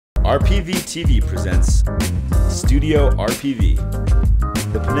RPV TV presents Studio RPV,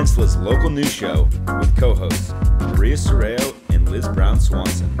 the Peninsula's local news show with co-hosts Maria Serrao and Liz Brown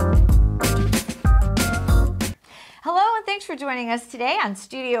Swanson. Hello and thanks for joining us today on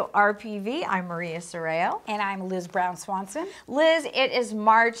Studio RPV. I'm Maria Serrao. And I'm Liz Brown Swanson. Liz, it is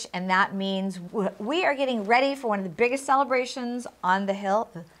March and that means we are getting ready for one of the biggest celebrations on the Hill.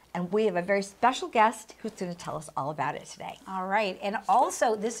 And we have a very special guest who's going to tell us all about it today. All right. And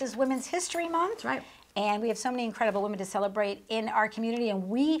also, this is Women's History Month. That's right. And we have so many incredible women to celebrate in our community. And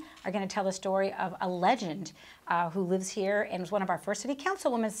we are going to tell the story of a legend who lives here and was one of our first city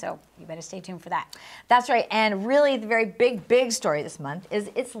councilwomen. So you better stay tuned for that. That's right. And really, the very big story this month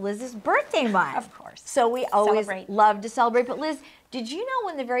is it's Liz's birthday month. Of course. So we always love to celebrate. But Liz, did you know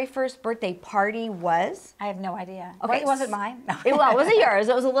when the very first birthday party was? I have no idea. Okay. Wait, was it mine? No. It wasn't yours.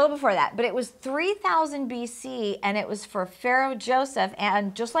 It was a little before that. But it was 3000 BC, and it was for Pharaoh Joseph.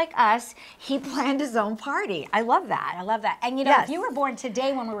 And just like us, he planned his own party. I love that. I love that. And you know, if you were born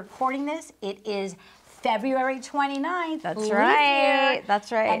today when we're recording this, it is February 29th. That's right. Year.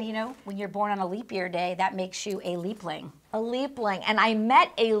 That's right. And you know, when you're born on a leap year day, that makes you a leapling. A leapling. And I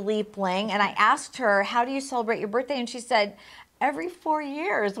met a leapling, and I asked her, how do you celebrate your birthday? And she said, every 4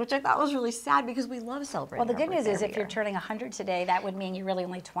 years, which I thought was really sad because we love celebrating. Well, the good news is if you're turning 100 today, that would mean you're really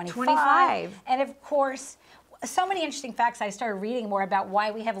only 25. 25. And of course, so many interesting facts. I started reading more about why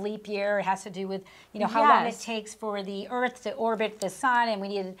we have leap year. It has to do with, you know, how long it takes for the Earth to orbit the sun, and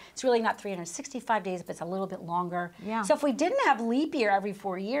it's really not 365 days, but it's a little bit longer. Yeah. So if we didn't have leap year every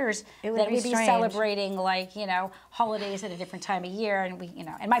 4 years, then we'd be celebrating like, you know, holidays at a different time of year, and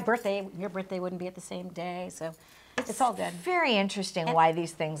and my birthday, your birthday wouldn't be at the same day, so. It's all good. Very interesting why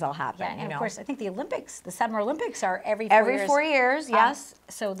these things all happen. Yeah, and of course, I think the Olympics, the Summer Olympics are every 4 years, yes.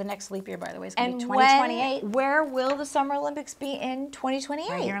 So the next leap year, by the way, is going to be 2028. Where will the Summer Olympics be in 2028?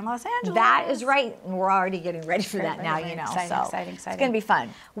 Right here in Los Angeles. That is right. And we're already getting ready for that now, you know. Exciting. It's going to be fun.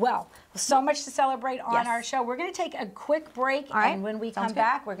 Well, so much to celebrate on our show. We're going to take a quick break, and when we come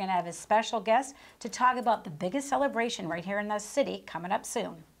back, we're going to have a special guest to talk about the biggest celebration right here in the city coming up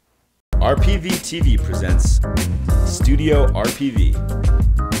soon. RPV TV presents Studio RPV,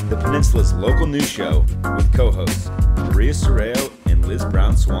 the Peninsula's local news show with co-hosts Maria Serrao and Liz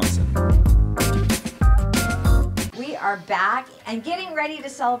Brown Swanson. We are back and getting ready to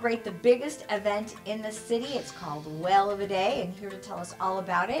celebrate the biggest event in the city. It's called Whale of a Day, and here to tell us all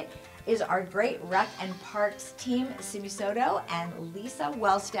about it is our great Rec and Parks team, Simi Soto and Lisa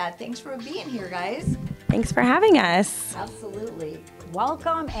Wellstad. Thanks for being here, guys. Thanks for having us. Absolutely.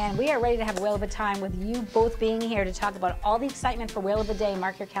 Welcome, and we are ready to have a whale of a time with you both being here to talk about all the excitement for Whale of a Day.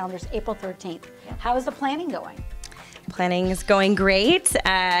 Mark your calendars, April 13th. Yep. How is the planning going? Planning is going great.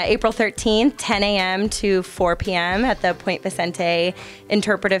 April 13th, 10 a.m. to 4 p.m. at the Point Vicente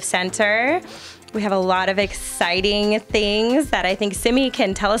Interpretive Center. We have a lot of exciting things that I think Simi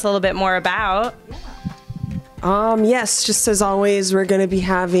can tell us a little bit more about. Yes, just as always, we're going to be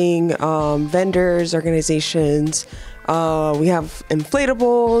having vendors, organizations. We have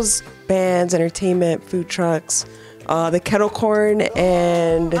inflatables, bands, entertainment, food trucks. The kettle corn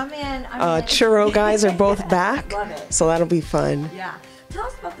and churro guys are both back. Love it. So that'll be fun. Yeah. Tell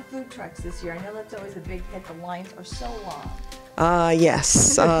us about the food trucks this year. I know that's always a big hit. The lines are so long. Yes.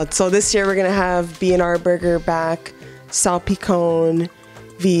 So this year we're going to have B&R Burger back, Salpicone,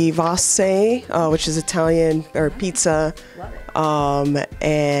 Vivace, which is Italian or pizza,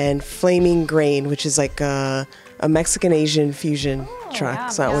 and Flaming Grain, which is like a Mexican-Asian fusion truck. Yeah,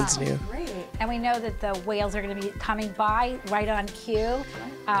 so that one's new. Great. And we know that the whales are going to be coming by right on cue.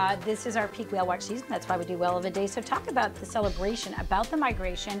 This is our peak whale watch season. That's why we do Whale of a Day. So talk about the celebration, about the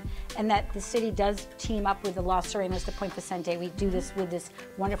migration, and that the city does team up with the Los Serranos to Point Vicente. We do this with this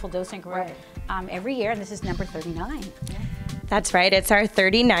wonderful docent group every year, and this is number 39. Yeah. That's right. It's our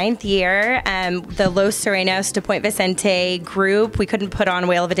 39th year. The Los Serranos to Point Vicente group, we couldn't put on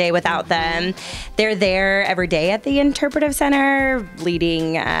Whale of a Day without them. They're there every day at the Interpretive Center,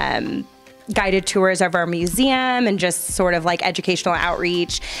 leading guided tours of our museum and just sort of like educational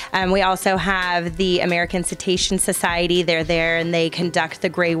outreach. We also have the American Cetacean Society. They're there and they conduct the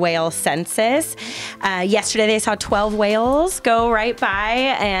gray whale census. Yesterday they saw 12 whales go right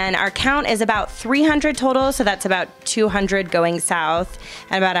by, and our count is about 300 total, so that's about 200 going south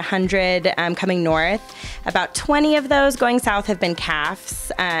and about 100 coming north. About 20 of those going south have been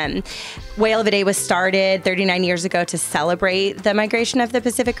calves. Whale of a Day was started 39 years ago to celebrate the migration of the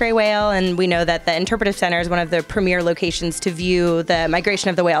Pacific gray whale, and and we know that the Interpretive Center is one of the premier locations to view the migration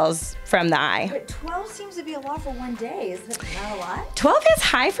of the whales from the eye. But 12 seems to be a lot for one day. Is that not a lot? 12 is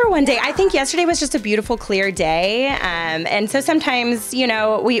high for one day. I think yesterday was just a beautiful, clear day. And so sometimes, you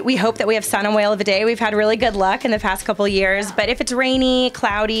know, we hope that we have sun on Whale of a Day. We've had really good luck in the past couple of years. But if it's rainy,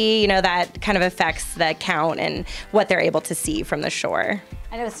 cloudy, you know, that kind of affects the count and what they're able to see from the shore.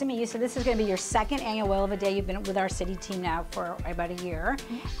 I know, Simi, you said this is going to be your second annual Whale of a Day. You've been with our city team now for about a year.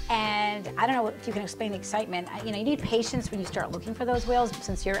 And I don't know if you can explain the excitement. You know, you need patience when you start looking for those whales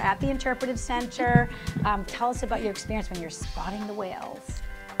since you're at the Interpretive Center. Tell us about your experience when you're spotting the whales.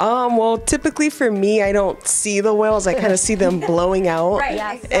 Well, typically for me, I don't see the whales. I kind of see them blowing out. Right,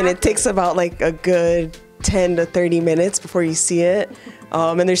 Yes. exactly. And it takes about like a good 10 to 30 minutes before you see it.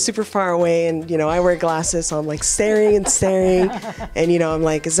 And they're super far away, and, you know, I wear glasses, so I'm like staring and staring. And, you know, I'm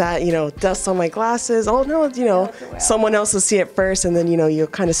like, is that, you know, dust on my glasses? Oh, no, you know, someone else will see it first, and then, you know, you'll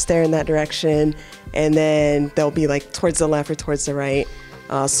kind of stare in that direction, and then they'll be like towards the left or towards the right.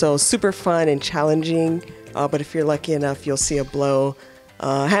 So super fun and challenging, but if you're lucky enough, you'll see a blow.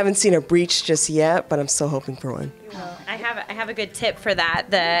 I haven't seen a breach just yet, but I'm still hoping for one. I have a good tip for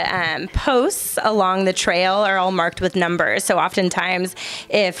that. The posts along the trail are all marked with numbers. So oftentimes,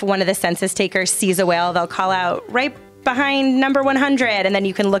 if one of the census takers sees a whale, they'll call out right behind number 100, and then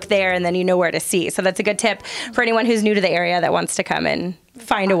you can look there, and then you know where to see. So that's a good tip for anyone who's new to the area that wants to come and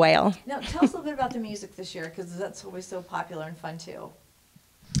find a whale. Now, tell us a little bit about the music this year, because that's always so popular and fun, too.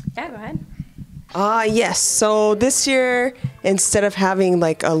 Yeah, go ahead. Yes. So this year, instead of having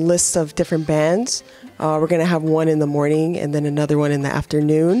like a list of different bands, we're going to have one in the morning and then another one in the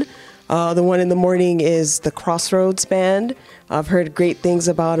afternoon. The one in the morning is the Crossroads Band. I've heard great things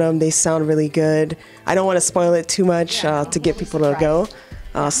about them. They sound really good. I don't want to spoil it too much to get people to go.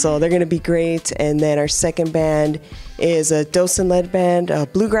 So they're going to be great. And then our second band is a Dawson-led band, a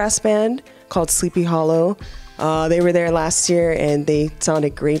bluegrass band called Sleepy Hollow. They were there last year, and they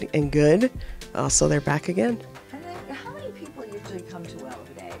sounded great and good. So they're back again. And then, how many people usually come to Whale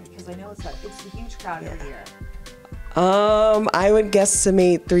of a Day? Because I know it's a huge crowd every year. I would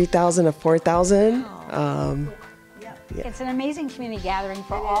guesstimate 3,000 to 4,000. It's an amazing community gathering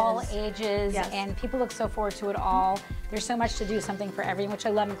for all ages, and people look so forward to it all. There's so much to do, something for everyone, which I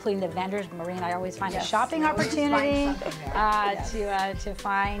love, including the vendors. Maureen, I always find a shopping opportunity to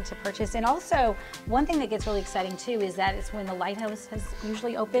find, to purchase. And also, one thing that gets really exciting too is that it's when the lighthouse has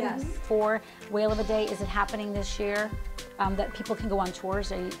usually opened for Whale of a Day. Is it happening this year that people can go on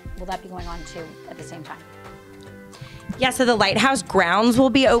tours? Will that be going on too at the same time? Yeah, so the lighthouse grounds will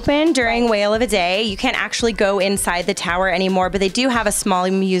be open during Whale of a Day. You can't actually go inside the tower anymore, but they do have a small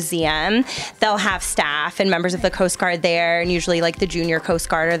museum. They'll have staff and members of the Coast Guard there, and usually like the junior Coast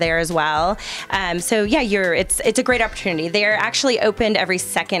Guard are there as well. So yeah, it's a great opportunity. They're actually opened every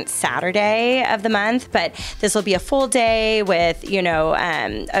second Saturday of the month, but this will be a full day with, you know,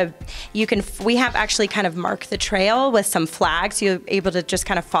 we have actually kind of marked the trail with some flags. So you're able to just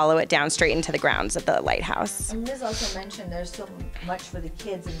kind of follow it down straight into the grounds of the lighthouse. And Liz also mentioned there's so much for the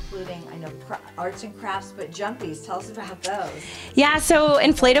kids, including, I know, arts and crafts, but jumpies. Tell us about those. Yeah, so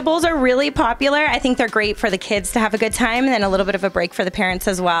inflatables are really popular. I think they're great for the kids to have a good time, and then a little bit of a break for the parents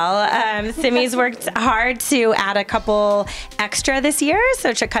as well. Simi's worked hard to add a couple extra this year,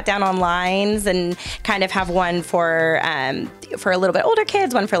 so to cut down on lines and kind of have one for a little bit older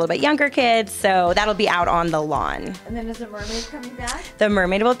kids, one for a little bit younger kids. So that'll be out on the lawn. And then is the mermaid coming back? The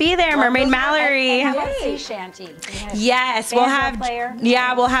mermaid will be there, Mermaid Mallory. And how about sea shanty? Yes, we'll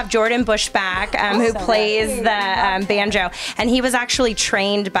have Jordan Bush back, who plays the banjo, and he was actually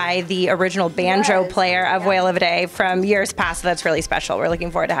trained by the original banjo player of Whale of a Day from years past. So that's really special. We're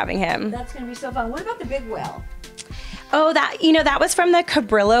looking forward to having him. That's going to be so fun. What about the big whale? Oh, that was from the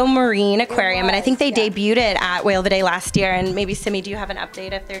Cabrillo Marine Aquarium, and I think they debuted it at Whale of a Day last year. And maybe, Simi, do you have an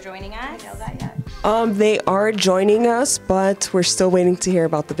update if they're joining us? I know that yet. They are joining us, but we're still waiting to hear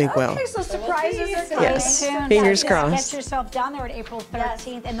about the big whale. Okay, so surprises are coming. Yes. Stay tuned. Fingers Just crossed. Get yourself down there on April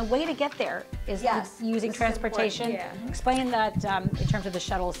 13th, and the way to get there is using transportation. Explain that in terms of the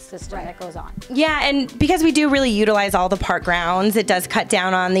shuttle system that goes on. Yeah, and because we do really utilize all the park grounds, it does cut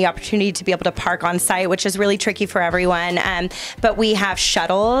down on the opportunity to be able to park on site, which is really tricky for everyone. But we have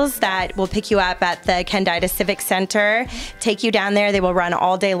shuttles that will pick you up at the Kendida Civic Center, take you down there. They will run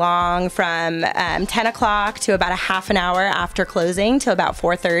all day long from 10 o'clock to about a half an hour after closing till about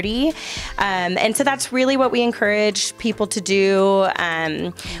 4:30. And so that's really what we encourage people to do.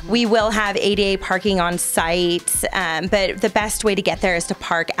 We will have ADA parking on site, but the best way to get there is to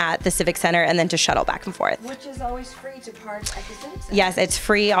park at the Civic Center and then to shuttle back and forth. Which is always free to park at the Civic Center. Yes, it's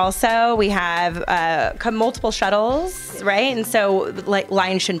free also. We have multiple shuttles, right? And so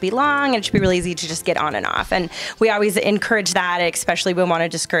lines shouldn't be long, and it should be really easy to just get on and off. And we always encourage that, especially we want to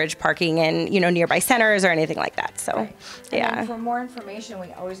discourage parking in nearby centers or anything like that. So, right. yeah. And for more information,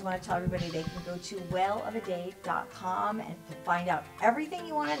 we always want to tell everybody they can go to whaleofaday.com and find out everything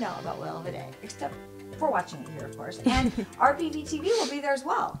you want to know about Whale of a Day, except for watching it here, of course. And RPV TV will be there as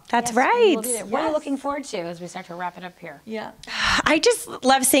well. That's right. We'll be there. What are you looking forward to as we start to wrap it up here? Yeah. I just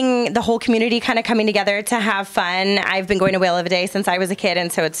love seeing the whole community kind of coming together to have fun. I've been going to Whale of a Day since I was a kid,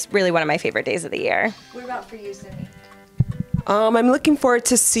 and so it's really one of my favorite days of the year. What about for you, Cindy? I'm looking forward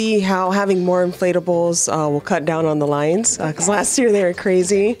to see how having more inflatables will cut down on the lines, because last year they were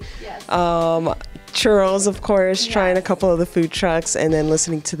crazy. Yes. Churros, of course, Yes. trying a couple of the food trucks, and then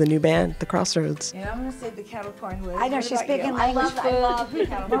listening to the new band, The Crossroads. And I'm going to say the kettle corn, Liz. I know, What she's about you? speaking language food. I love the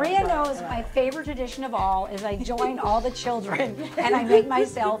kettle corn. Maria knows my favorite tradition of all is I join all the children and I make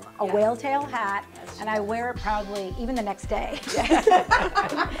myself a whale tail hat and I wear it proudly even the next day.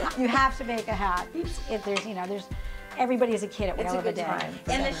 You have to make a hat. If there's everybody is a kid at It's Whale a of a good Day. time.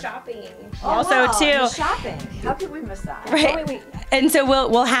 And the shopping. Oh, Also, wow, too. the shopping. How could we miss that? Right. Wait. And so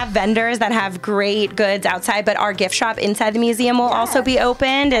we'll have vendors that have great goods outside, but our gift shop inside the museum will also be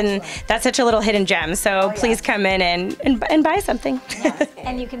opened, and that's such a little hidden gem. So please come in and buy something. Yes.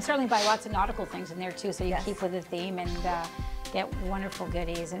 And you can certainly buy lots of nautical things in there too, so you Yes. keep with the theme and get wonderful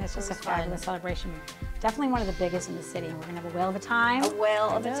goodies. And it's just a was fun. fabulous celebration. Definitely one of the biggest in the city. We're gonna have a whale of a time. A whale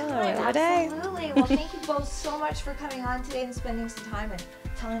of a time. whale of a day. Absolutely. Well, thank you both so much for coming on today and spending some time and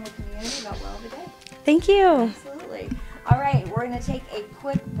telling the community about Whale of a Day. Thank you. Absolutely. All right, we're going to take a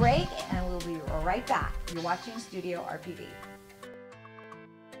quick break and we'll be right back. You're watching Studio RPV.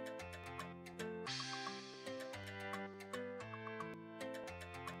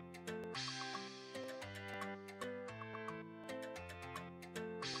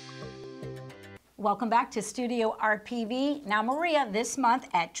 Welcome back to Studio RPV. Now, Maria, this month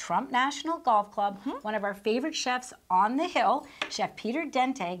at Trump National Golf Club, one of our favorite chefs on the hill, Chef Peter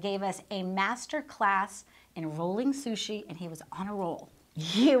Dente, gave us a master class in rolling sushi, and he was on a roll.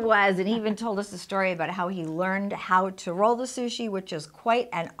 He was, and he even told us a story about how he learned how to roll the sushi, which is quite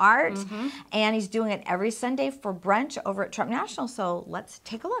an art. And he's doing it every Sunday for brunch over at Trump National. So let's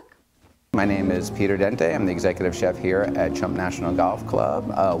take a look. My name is Peter Dente. I'm the executive chef here at Trump National Golf Club.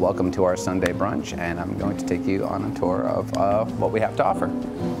 Welcome to our Sunday brunch, and I'm going to take you on a tour of what we have to offer.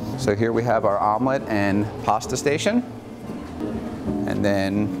 So here we have our omelet and pasta station, and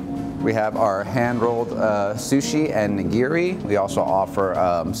then we have our hand-rolled sushi and nigiri. We also offer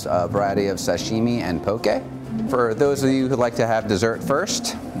a variety of sashimi and poke. For those of you who like to have dessert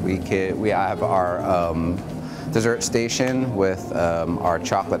first, we have our dessert station with our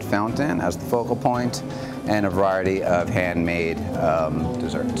chocolate fountain as the focal point and a variety of handmade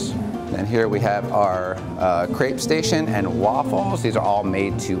desserts. And here we have our crepe station and waffles. These are all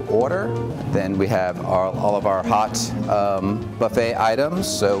made to order. Then we have all of our hot buffet items.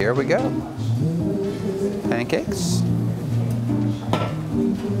 So here we go. Pancakes.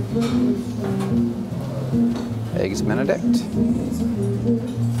 Eggs Benedict.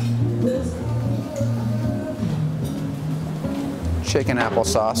 Chicken apple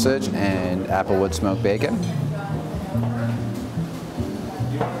sausage and applewood smoked bacon.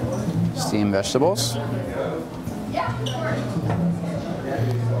 Steamed vegetables.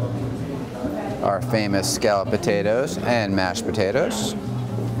 Our famous scalloped potatoes and mashed potatoes.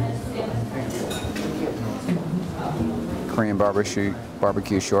 Korean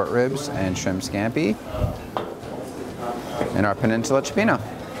barbecue short ribs and shrimp scampi. And our peninsula cioppino.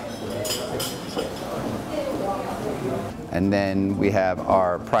 And then we have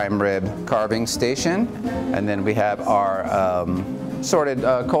our prime rib carving station. And then we have our sorted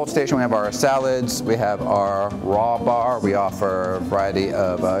cold station. We have our salads. We have our raw bar. We offer a variety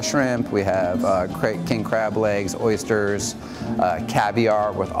of shrimp. We have king crab legs, oysters,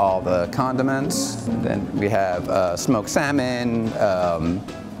 caviar with all the condiments. Then we have smoked salmon,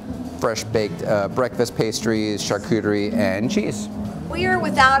 fresh baked breakfast pastries, charcuterie, and cheese. We are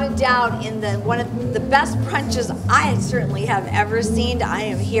without a doubt in one of the best brunches I certainly have ever seen. I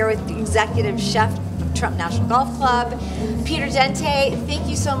am here with the executive chef Trump National Golf Club. Peter Dente, thank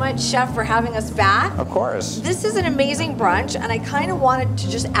you so much, Chef, for having us back. Of course. This is an amazing brunch, and I kind of wanted to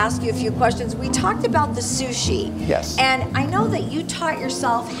just ask you a few questions. We talked about the sushi. Yes. And I know that you taught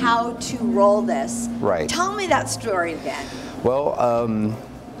yourself how to roll this. Right. Tell me that story again. Well,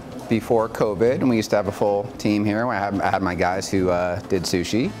 before COVID, and we used to have a full team here. I had my guys who did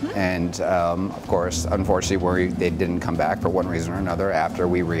sushi, and of course, unfortunately, they didn't come back for one reason or another after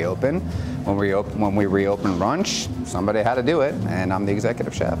we reopened. When we reopened brunch, somebody had to do it, and I'm the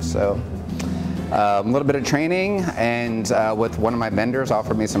executive chef. So a little bit of training, and with one of my vendors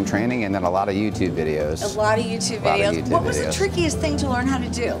offered me some training, and then a lot of YouTube videos. A lot of YouTube videos. What was the trickiest thing to learn how to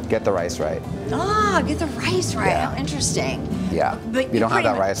do? Get the rice right. Ah, get the rice right. Yeah. How interesting. Yeah. But if you don't have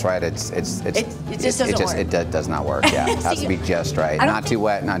that rice right, it just doesn't work. It does not work. Yeah. It has to be just right. Not too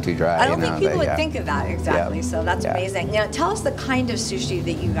wet, not too dry. I don't think people would think of that exactly. Yeah. So that's amazing. Now, tell us the kind of sushi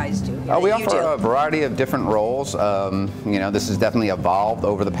that you guys do. We offer a variety of different rolls. This has definitely evolved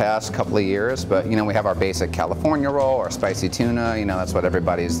over the past couple of years, but we have our basic California roll, our spicy tuna. That's what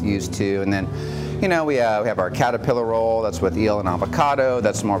everybody's used to, and then we have our caterpillar roll. That's with eel and avocado.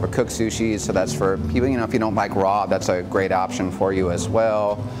 That's more of a cooked sushi, so that's for people. If you don't like raw, that's a great option for you as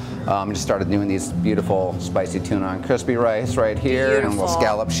well. Just started doing these beautiful spicy tuna on crispy rice right here, and we'll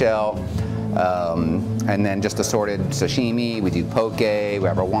scallop shell. And then just assorted sashimi. We do poke. We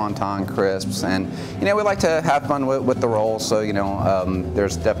have our wonton crisps, and we like to have fun with the rolls. So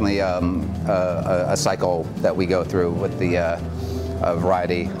there's definitely a cycle that we go through with the a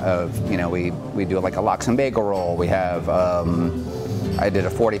variety of we do like a lox and bagel roll. We have I did a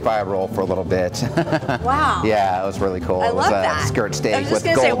 45 roll for a little bit. Wow. Yeah, it was really cool. I love that. That. Skirt steak with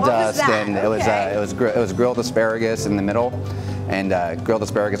gold dust, and it was grilled asparagus in the middle, and grilled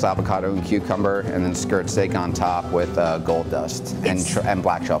asparagus, avocado, and cucumber, and then skirt steak on top with gold dust and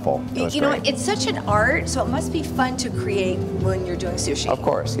black truffle. It's such an art, so it must be fun to create when you're doing sushi. Of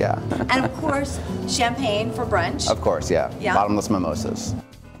course, yeah. And of course, champagne for brunch. Of course, yeah. Bottomless mimosas.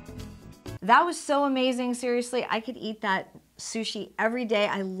 That was so amazing. Seriously, I could eat that sushi every day.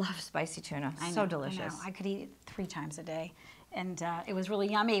 I love spicy tuna. So delicious. I could eat it 3 times a day. And it was really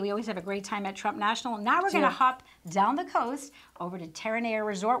yummy. We always have a great time at Trump National. Now we're going to hop down the coast over to Terranea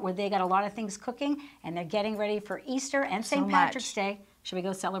Resort, where they got a lot of things cooking, and they're getting ready for Easter and St. Patrick's Day. Should we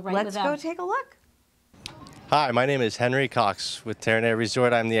go celebrate with them? Let's go take a look. Hi, my name is Henry Cox with Terranea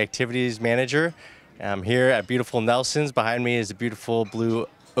Resort. I'm the activities manager. I'm here at beautiful Nelson's. Behind me is the beautiful blue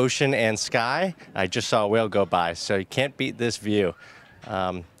ocean and sky. I just saw a whale go by, so you can't beat this view.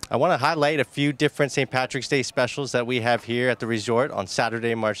 I want to highlight a few different St. Patrick's Day specials that we have here at the resort. On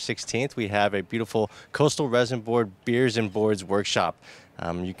Saturday, March 16th, we have a beautiful coastal resin board beers and boards workshop.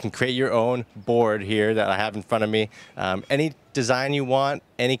 You can create your own board here that I have in front of me. Any design you want,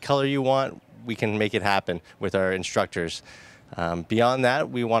 any color you want, we can make it happen with our instructors. Beyond that,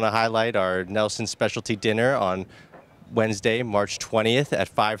 we want to highlight our Nelson Specialty Dinner on Wednesday, March 20th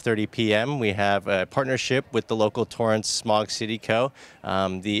at 5:30 p.m. We have a partnership with the local Torrance Smog City Co.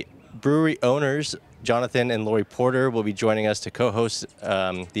 The brewery owners, Jonathan and Lori Porter, will be joining us to co-host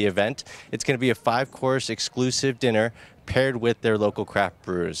the event. It's going to be a 5-course exclusive dinner paired with their local craft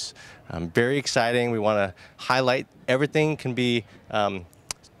brewers. Very exciting. We want to highlight everything can be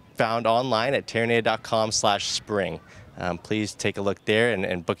found online at terranea.com/spring. Please take a look there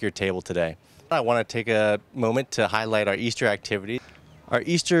and book your table today. I want to take a moment to highlight our Easter activity. Our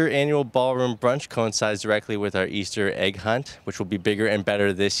Easter annual ballroom brunch coincides directly with our Easter egg hunt, which will be bigger and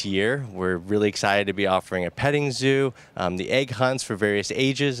better this year. We're really excited to be offering a petting zoo, the egg hunts for various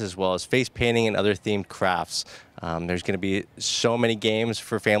ages, as well as face painting and other themed crafts. There's going to be so many games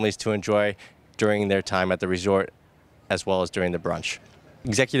for families to enjoy during their time at the resort, as well as during the brunch.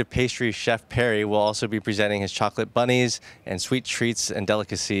 Executive pastry chef Perry will also be presenting his chocolate bunnies and sweet treats and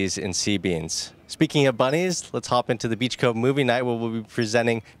delicacies in sea beans. Speaking of bunnies, let's hop into the Beach Cove movie night, where we'll be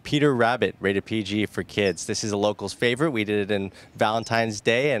presenting Peter Rabbit, rated PG for kids. This is a locals' favorite. We did it in Valentine's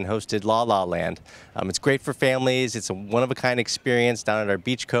Day and hosted La La Land. It's great for families. It's a one-of-a-kind experience down at our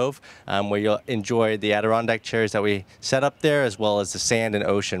Beach Cove, where you'll enjoy the Adirondack chairs that we set up there, as well as the sand and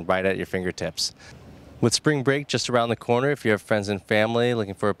ocean right at your fingertips. With spring break just around the corner, if you have friends and family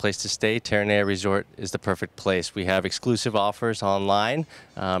looking for a place to stay, Terranea Resort is the perfect place. We have exclusive offers online,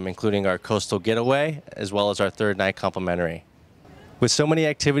 including our coastal getaway, as well as our third night complimentary. With so many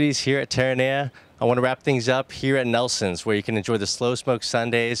activities here at Terranea, I want to wrap things up here at Nelson's, where you can enjoy the slow smoked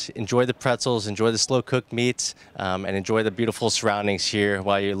sundaes, enjoy the pretzels, enjoy the slow cooked meats, and enjoy the beautiful surroundings here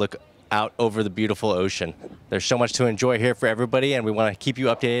while you look out over the beautiful ocean. There's so much to enjoy here for everybody, and we want to keep you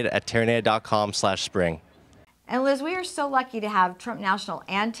updated at terranea.com/spring. And Liz, we are so lucky to have Trump National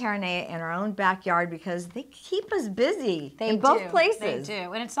and Terranea in our own backyard because they keep us busy in both places. They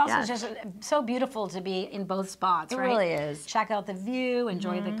do. And it's also just so beautiful to be in both spots, right? It really is. Check out the view,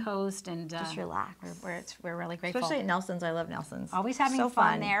 enjoy the coast, and just relax. We're really grateful. Especially at Nelson's. I love Nelson's. Always having so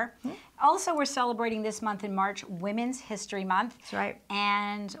fun there. Also, we're celebrating this month in March, Women's History Month. That's right.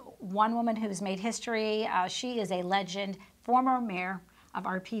 And one woman who's made history, she is a legend, former mayor of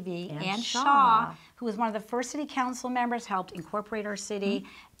RPV, Ann Shaw, who was one of the first city council members, helped incorporate our city,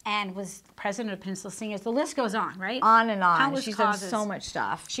 and was president of Peninsula Seniors. The list goes on, right? On and on. Countless She's causes. done so much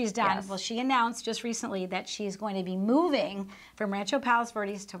stuff. She's done. Yes. Well, she announced just recently that she's going to be moving from Rancho Palos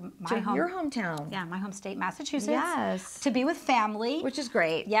Verdes to your hometown. Yeah, my home state, Massachusetts. Yes. To be with family. Which is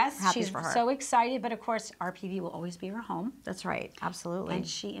great. Yes, Happy she's for her. so excited, but of course, RPV will always be her home. That's right. Absolutely. And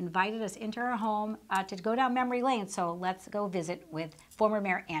she invited us into her home to go down memory lane. So let's go visit with former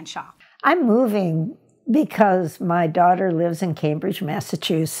Mayor Ann Shaw. I'm moving because my daughter lives in Cambridge,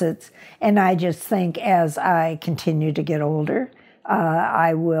 Massachusetts, and I just think as I continue to get older,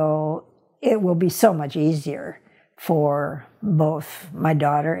 it will be so much easier for both my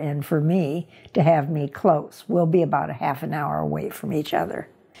daughter and for me to have me close. We'll be about a half an hour away from each other.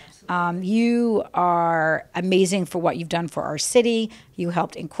 You are amazing for what you've done for our city. You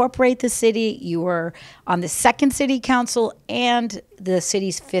helped incorporate the city. You were on the second city council and the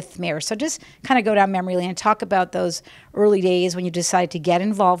city's 5th mayor. So just kind of go down memory lane and talk about those early days when you decided to get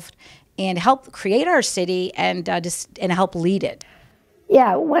involved and help create our city and help lead it.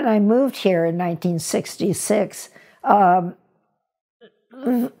 Yeah, when I moved here in 1966, it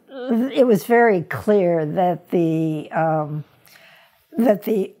was very clear that the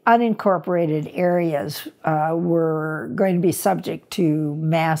unincorporated areas were going to be subject to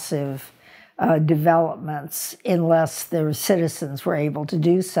massive developments unless their citizens were able to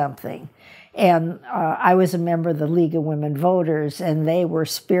do something. And I was a member of the League of Women Voters, and they were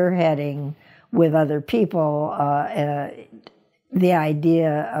spearheading with other people the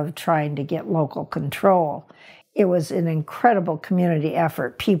idea of trying to get local control. It was an incredible community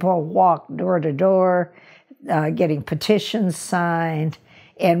effort. People walked door to door, getting petitions signed,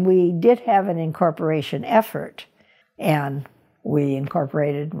 and we did have an incorporation effort, and we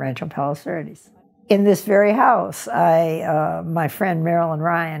incorporated Rancho Palos Verdes. In this very house, my friend Marilyn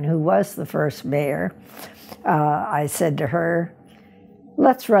Ryan, who was the first mayor, I said to her,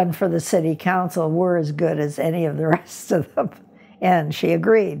 let's run for the city council. We're as good as any of the rest of them. And she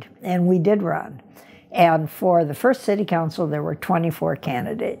agreed, and we did run. And for the first city council, there were 24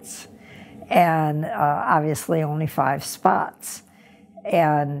 candidates, and obviously only 5 spots.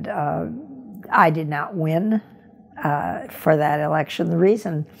 And I did not win for that election. The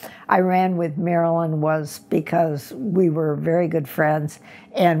reason I ran with Marilyn was because we were very good friends,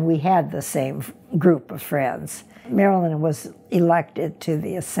 and we had the same group of friends. Marilyn was elected to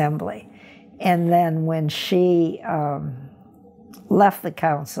the assembly. And then when she left the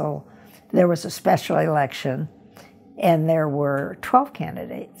council, there was a special election, and there were 12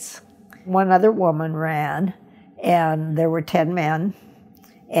 candidates. One other woman ran, and there were 10 men,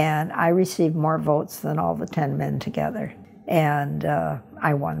 and I received more votes than all the 10 men together, and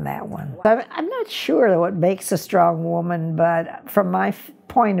I won that one. I'm not sure what makes a strong woman, but from my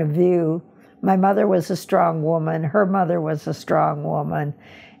point of view, my mother was a strong woman, her mother was a strong woman,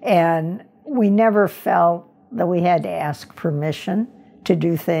 and we never felt that we had to ask permission to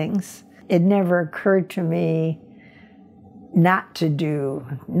do things. It never occurred to me not to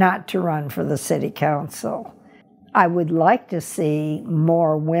run for the city council. I would like to see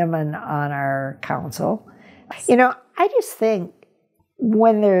more women on our council. You know, I just think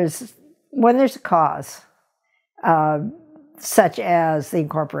when there's a cause, such as the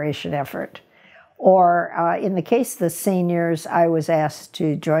incorporation effort, or in the case of the seniors, I was asked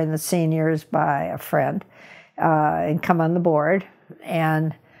to join the seniors by a friend and come on the board.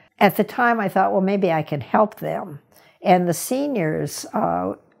 And at the time, I thought, well, maybe I can help them. And the seniors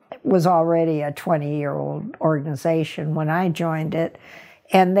was already a 20-year-old organization when I joined it,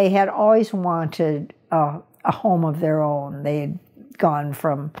 and they had always wanted a home of their own. They had gone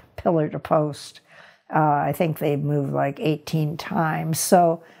from pillar to post. I think they moved like 18 times.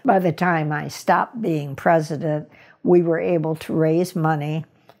 So by the time I stopped being president, we were able to raise money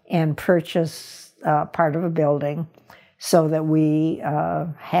and purchase part of a building so that we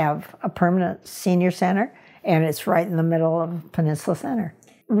have a permanent senior center, and it's right in the middle of Peninsula Center.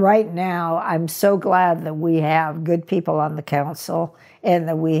 Right now, I'm so glad that we have good people on the council and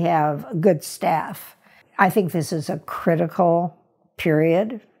that we have good staff. I think this is a critical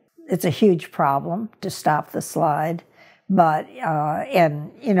period. It's a huge problem to stop the slide, But,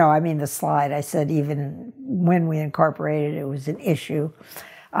 and, you know, I mean, the slide, I said even when we incorporated it was an issue.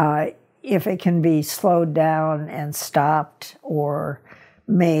 If it can be slowed down and stopped or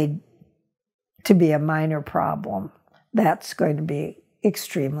made to be a minor problem, that's going to be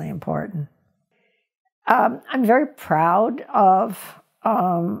extremely important. I'm very proud of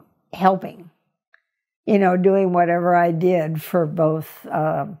helping, you know, doing whatever I did for both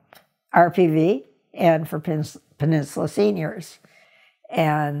RPV and for Peninsula Seniors.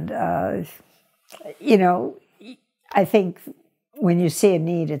 And, you know, I think when you see a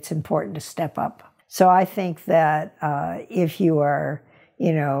need, it's important to step up. So I think that if you are,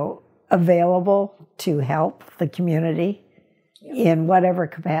 you know, available to help the community in whatever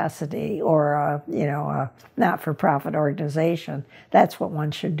capacity, or you know, a not-for-profit organization, that's what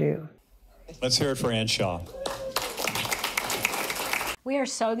one should do. Let's hear it for Ann Shaw. We are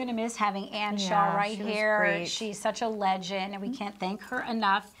so going to miss having Ann Shaw right here. Great. She's such a legend, and we can't thank her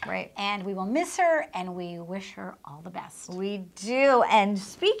enough. Right. And we will miss her, and we wish her all the best. We do. And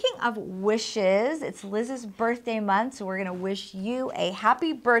speaking of wishes, it's Liz's birthday month, so we're going to wish you a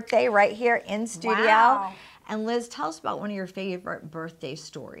happy birthday right here in studio. Wow. And Liz, tell us about one of your favorite birthday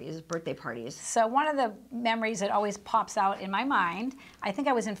stories, birthday parties. So one of the memories that always pops out in my mind, I think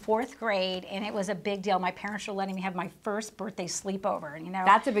I was in 4th grade, and it was a big deal. My parents were letting me have my first birthday sleepover, you know.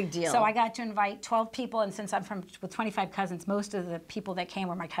 That's a big deal. So I got to invite 12 people, and since I'm with 25 cousins, most of the people that came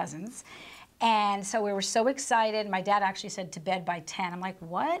were my cousins. And so we were so excited. My dad actually said to bed by 10. I'm like,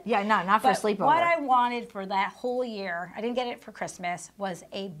 what? Yeah, not for a sleepover. What I wanted for that whole year, I didn't get it for Christmas, was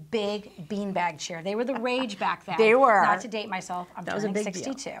a big beanbag chair. They were the rage back then. They were. Not to date myself, I'm That was a turning big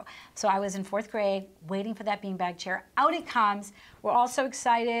 62. deal. So I was in 4th grade, waiting for that beanbag chair. Out it comes. We're all so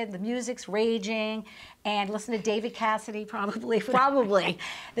excited. The music's raging. And listen to David Cassidy, probably. Probably.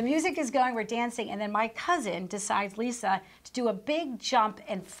 The music is going, we're dancing, and then my cousin decides, Lisa, to do a big jump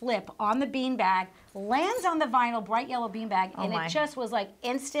and flip on the beanbag, lands on the vinyl, bright yellow beanbag, and it just was like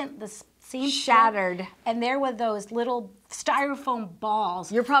instant, the seam shattered. Split, and there were those little styrofoam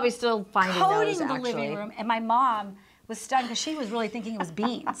balls. You're probably still finding coating those, the living room, and my mom was stunned because she was really thinking it was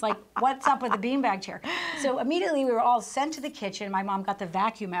beans. Like, what's up with the beanbag chair? So immediately we were all sent to the kitchen. My mom got the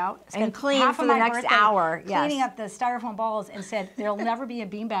vacuum out and cleaned for the next hour. Cleaning up the styrofoam balls, and said there'll never be a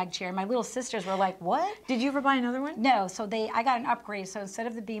beanbag chair. My little sisters were like, "What? Did you ever buy another one?" No. So I got an upgrade. So instead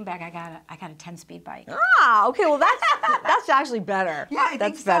of the beanbag, I got a 10-speed bike. Ah, okay. Well, that's actually better. Yeah, I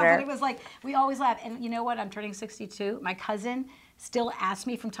that's think better. So, but it was like we always laugh. And you know what? I'm turning 62. My cousin still asks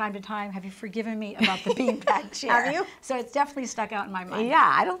me from time to time, have you forgiven me about the beanbag chair? Have you? So it's definitely stuck out in my mind.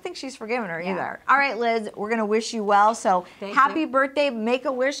 Yeah, I don't think she's forgiven her either. All right, Liz, we're going to wish you well. So happy birthday, make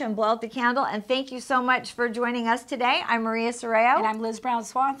a wish, and blow out the candle. And thank you so much for joining us today. I'm Maria Serrao. And I'm Liz Brown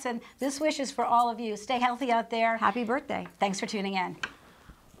Swanson. This wish is for all of you. Stay healthy out there. Happy birthday. Thanks for tuning in.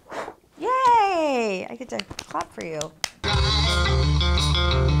 Yay! I get to clap for you.